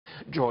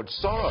George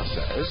Soros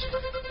says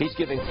he's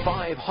giving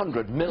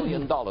 $500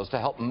 million to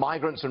help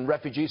migrants and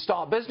refugees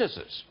start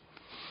businesses.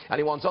 And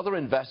he wants other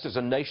investors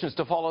and nations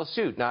to follow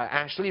suit. Now,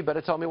 Ashley, you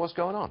better tell me what's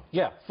going on.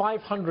 Yeah,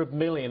 $500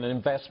 million in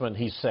investment,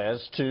 he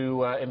says,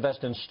 to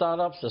invest in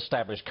startups,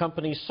 established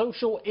companies,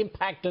 social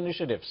impact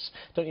initiatives.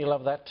 Don't you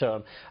love that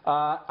term?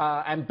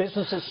 And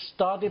businesses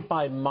started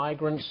by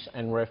migrants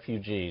and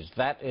refugees.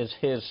 That is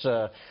his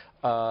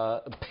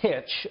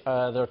pitch.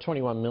 There are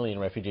 21 million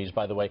refugees,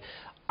 by the way.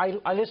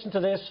 I listened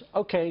to this,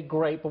 okay,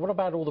 great, but what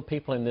about all the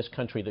people in this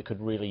country that could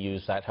really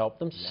use that help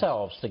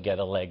themselves to get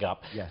a leg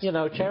up? Yes. You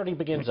know, charity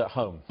begins at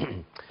home.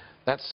 That's